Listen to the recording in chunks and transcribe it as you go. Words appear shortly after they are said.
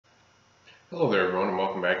Hello there everyone and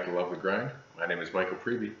welcome back to Love the Grind. My name is Michael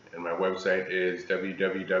Preby and my website is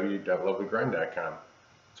www.lovethegrind.com.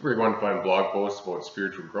 So we're going to find blog posts about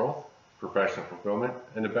spiritual growth, professional fulfillment,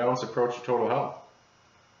 and a balanced approach to total health.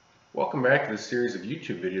 Welcome back to this series of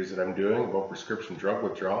YouTube videos that I'm doing about prescription drug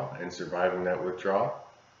withdrawal and surviving that withdrawal.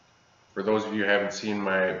 For those of you who haven't seen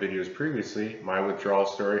my videos previously, my withdrawal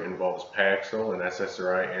story involves Paxil, an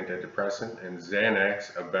SSRI antidepressant, and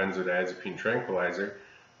Xanax, a benzodiazepine tranquilizer.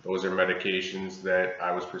 Those are medications that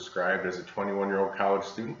I was prescribed as a 21-year-old college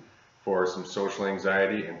student for some social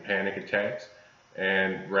anxiety and panic attacks.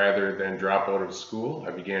 And rather than drop out of school, I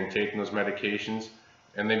began taking those medications,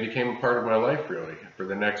 and they became a part of my life really for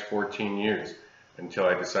the next 14 years until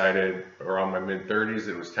I decided around my mid-30s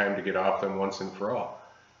it was time to get off them once and for all.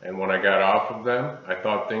 And when I got off of them, I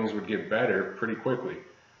thought things would get better pretty quickly.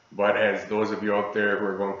 But as those of you out there who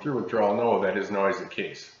are going through withdrawal know, that isn't always the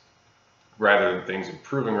case. Rather than things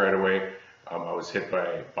improving right away, I was hit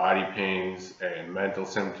by body pains and mental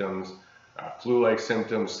symptoms, flu-like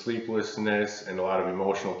symptoms, sleeplessness, and a lot of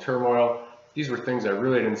emotional turmoil. These were things I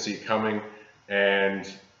really didn't see coming,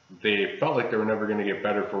 and they felt like they were never going to get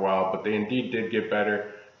better for a while, but they indeed did get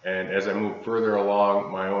better. And as I moved further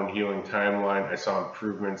along my own healing timeline, I saw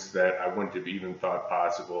improvements that I wouldn't have even thought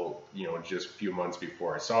possible, just a few months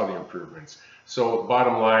before I saw the improvements. So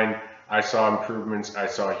bottom line, I saw improvements, I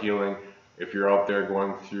saw healing. If you're out there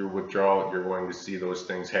going through withdrawal, you're going to see those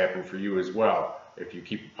things happen for you as well. If you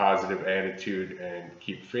keep a positive attitude and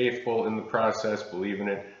keep faithful in the process, believe in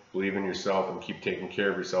it, believe in yourself, and keep taking care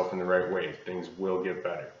of yourself in the right way, things will get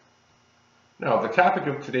better. Now, the topic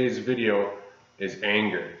of today's video is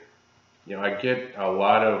anger. I get a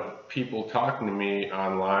lot of people talking to me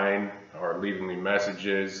online or leaving me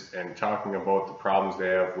messages and talking about the problems they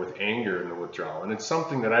have with anger in the withdrawal. And it's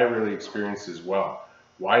something that I really experienced as well.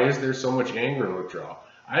 Why is there so much anger in withdrawal?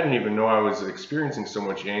 I didn't even know I was experiencing so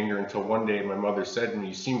much anger until one day my mother said to me,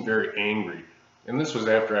 "You seem very angry." And this was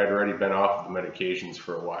after I'd already been off of the medications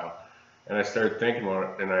for a while. And I started thinking about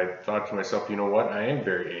it and I thought to myself, you know what? I am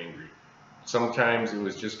very angry. Sometimes it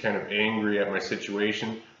was just kind of angry at my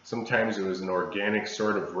situation. Sometimes it was an organic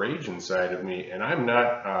sort of rage inside of me. And I'm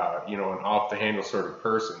not, an off-the-handle sort of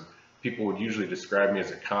person. People would usually describe me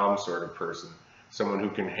as a calm sort of person. Someone who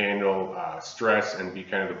can handle stress and be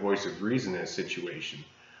kind of the voice of reason in a situation.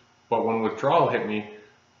 But when withdrawal hit me,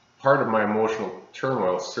 part of my emotional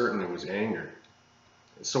turmoil certainly was anger.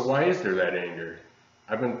 So why is there that anger?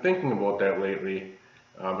 I've been thinking about that lately,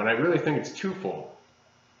 and I really think it's twofold.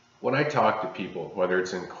 When I talk to people, whether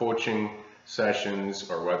it's in coaching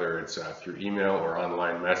sessions or whether it's through email or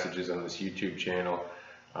online messages on this YouTube channel,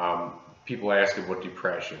 people ask about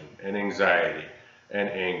depression and anxiety and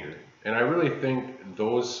anger. And I really think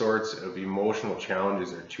those sorts of emotional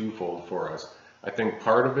challenges are twofold for us. I think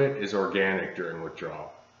part of it is organic during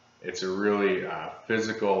withdrawal. It's a really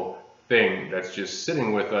physical thing that's just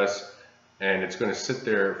sitting with us, and it's going to sit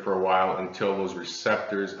there for a while until those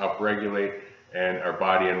receptors upregulate and our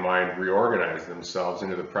body and mind reorganize themselves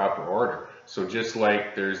into the proper order. So just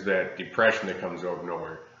like there's that depression that comes out of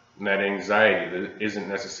nowhere, and that anxiety that isn't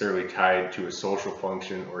necessarily tied to a social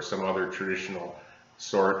function or some other traditional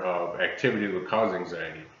sort of activity that would cause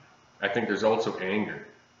anxiety, I think there's also anger,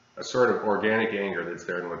 a sort of organic anger that's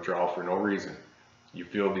there in withdrawal for no reason. You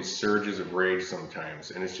feel these surges of rage sometimes,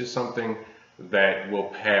 and it's just something that will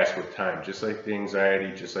pass with time, just like the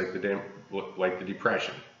anxiety, just like the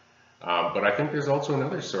depression. But I think there's also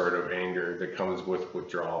another sort of anger that comes with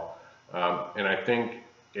withdrawal, and I think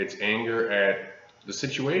it's anger at the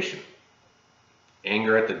situation,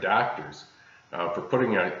 anger at the doctors, for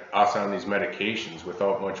putting us on these medications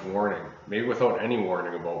without much warning, maybe without any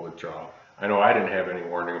warning about withdrawal. I know I didn't have any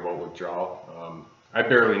warning about withdrawal. I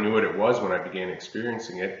barely knew what it was when I began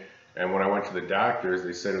experiencing it, and when I went to the doctors,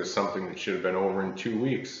 they said it was something that should have been over in 2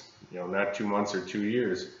 weeks, not 2 months or 2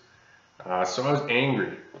 years. So I was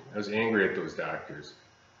angry. I was angry at those doctors.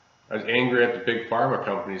 I was angry at the big pharma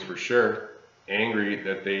companies for sure, angry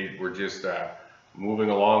that they were just moving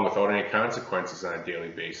along without any consequences on a daily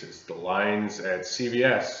basis. The lines at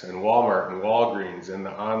CVS and Walmart and Walgreens and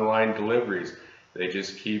the online deliveries, they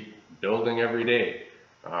just keep building every day.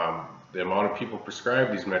 The amount of people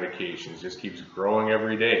prescribed these medications just keeps growing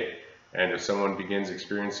every day. And if someone begins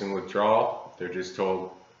experiencing withdrawal, they're just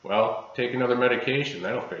told, well, take another medication,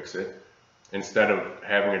 that'll fix it, instead of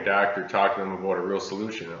having a doctor talk to them about a real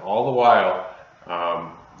solution. And all the while,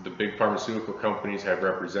 the big pharmaceutical companies have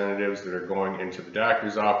representatives that are going into the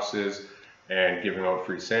doctor's offices and giving out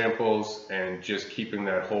free samples and just keeping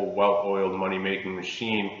that whole well-oiled money-making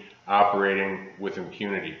machine operating with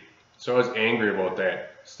impunity. So I was angry about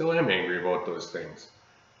that. Still am angry about those things.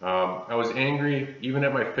 I was angry even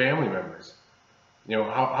at my family members. You know,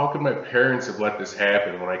 how could my parents have let this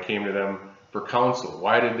happen when I came to them for counsel?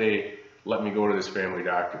 Why did they let me go to this family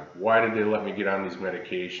doctor? Why did they let me get on these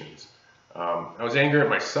medications? I was angry at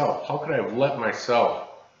myself. How could I have let myself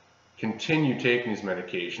continue taking these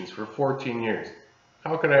medications for 14 years?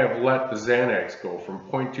 How could I have let the Xanax go from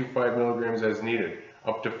 0.25 milligrams as needed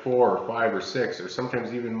up to 4 or 5 or 6 or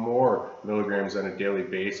sometimes even more milligrams on a daily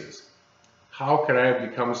basis? How could I have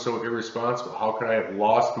become so irresponsible? How could I have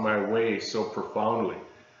lost my way so profoundly?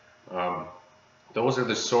 Those are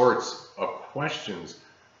the sorts of questions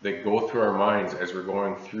that go through our minds as we're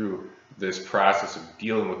going through this process of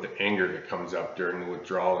dealing with the anger that comes up during the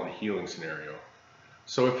withdrawal and healing scenario.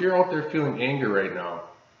 So if you're out there feeling anger right now,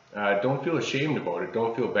 don't feel ashamed about it.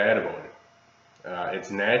 Don't feel bad about it.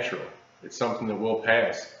 It's natural. It's something that will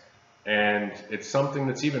pass. And it's something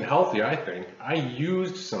that's even healthy, I think. I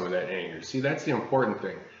used some of that anger. See, that's the important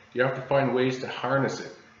thing. You have to find ways to harness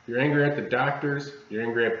it. You're angry at the doctors, you're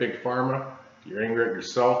angry at Big Pharma, you're angry at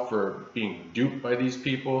yourself for being duped by these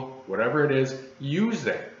people, whatever it is, use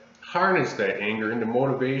that. Harness that anger into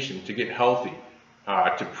motivation to get healthy,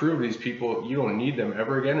 to prove to these people you don't need them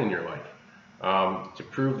ever again in your life, to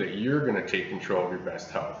prove that you're going to take control of your best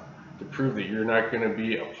health, to prove that you're not going to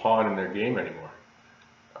be a pawn in their game anymore.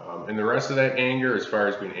 And the rest of that anger, as far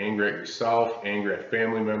as being angry at yourself, angry at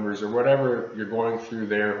family members, or whatever you're going through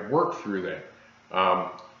there, work through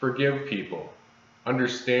that. Forgive people.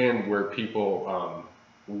 Understand where people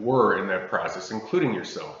were in that process, including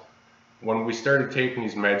yourself. When we started taking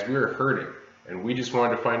these meds, we were hurting, and we just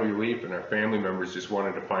wanted to find relief, and our family members just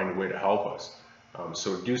wanted to find a way to help us.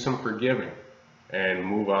 So do some forgiving and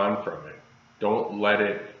move on from it. Don't let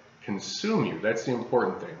it consume you. That's the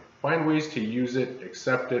important thing. Find ways to use it,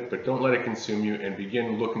 accept it, but don't let it consume you, and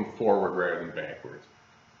begin looking forward rather than backwards.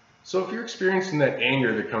 So if you're experiencing that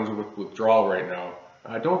anger that comes with withdrawal right now,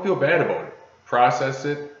 don't feel bad about it. Process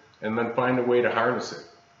it, and then find a way to harness it.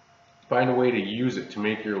 Find a way to use it to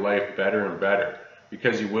make your life better and better,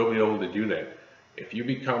 because you will be able to do that. If you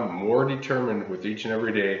become more determined with each and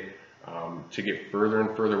every day to get further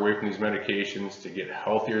and further away from these medications, to get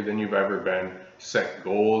healthier than you've ever been, set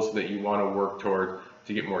goals that you want to work toward,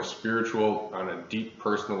 to get more spiritual on a deep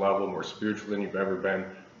personal level, more spiritual than you've ever been.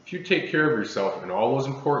 If you take care of yourself in all those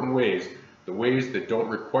important ways, the ways that don't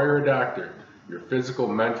require a doctor, your physical,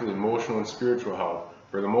 mental, emotional, and spiritual health,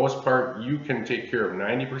 for the most part, you can take care of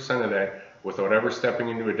 90% of that without ever stepping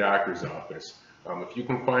into a doctor's office. If you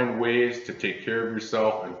can find ways to take care of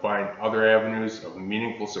yourself and find other avenues of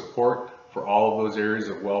meaningful support for all of those areas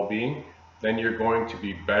of well-being, then you're going to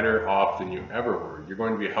be better off than you ever were. You're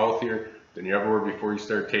going to be healthier than you ever were before you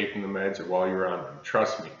started taking the meds or while you're on them.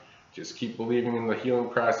 Trust me. Just keep believing in the healing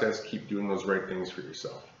process. Keep doing those right things for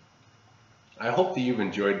yourself. I hope that you've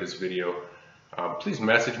enjoyed this video. Please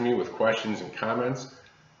message me with questions and comments.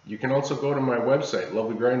 You can also go to my website,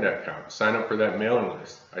 lovelygrind.com. Sign up for that mailing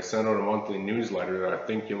list. I send out a monthly newsletter that I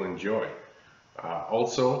think you'll enjoy.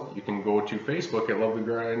 Also, you can go to Facebook at Lovely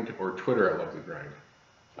Grind or Twitter at Lovely Grind.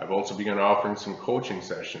 I've also begun offering some coaching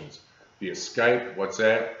sessions via Skype,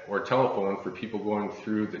 WhatsApp, or telephone for people going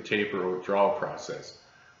through the taper or withdrawal process.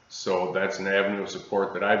 So that's an avenue of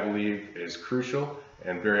support that I believe is crucial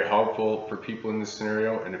and very helpful for people in this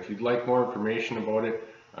scenario. And if you'd like more information about it,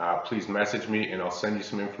 please message me and I'll send you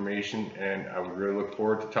some information, and I would really look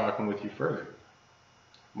forward to talking with you further.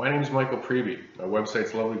 My name is Michael Preby. My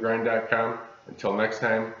website's lovelygrind.com. Until next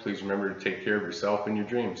time, please remember to take care of yourself and your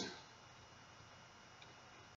dreams.